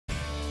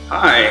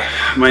Hi,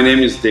 my name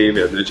is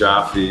David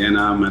Najafi and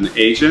I'm an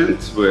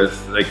agent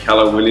with the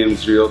Keller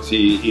Williams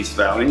Realty East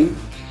Valley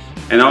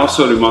and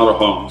also Remodel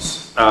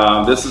Homes.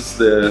 This is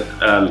the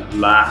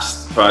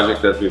last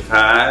project that we've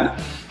had,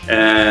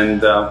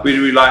 and we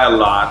rely a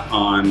lot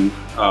on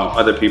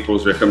other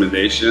people's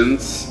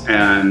recommendations,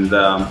 and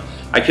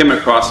I came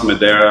across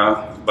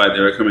Madera by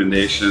the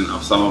recommendation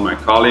of some of my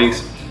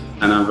colleagues,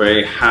 and I'm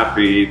very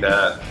happy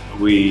that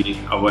we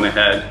went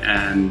ahead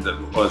and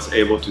was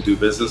able to do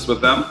business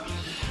with them.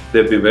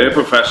 They've been very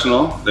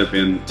professional, they've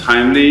been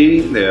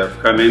timely, they have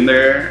come in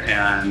there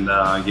and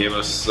gave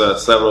us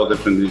several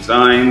different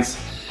designs,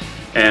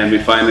 and we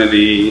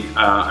finally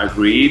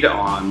agreed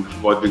on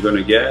what we're going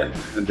to get.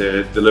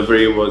 The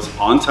delivery was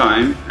on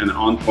time and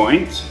on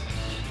point.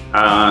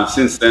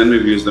 Since then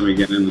we've used them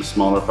again in a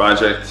smaller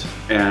project,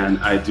 and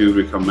I do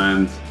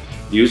recommend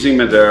using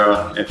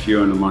Madera if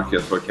you're in the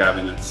market for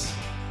cabinets.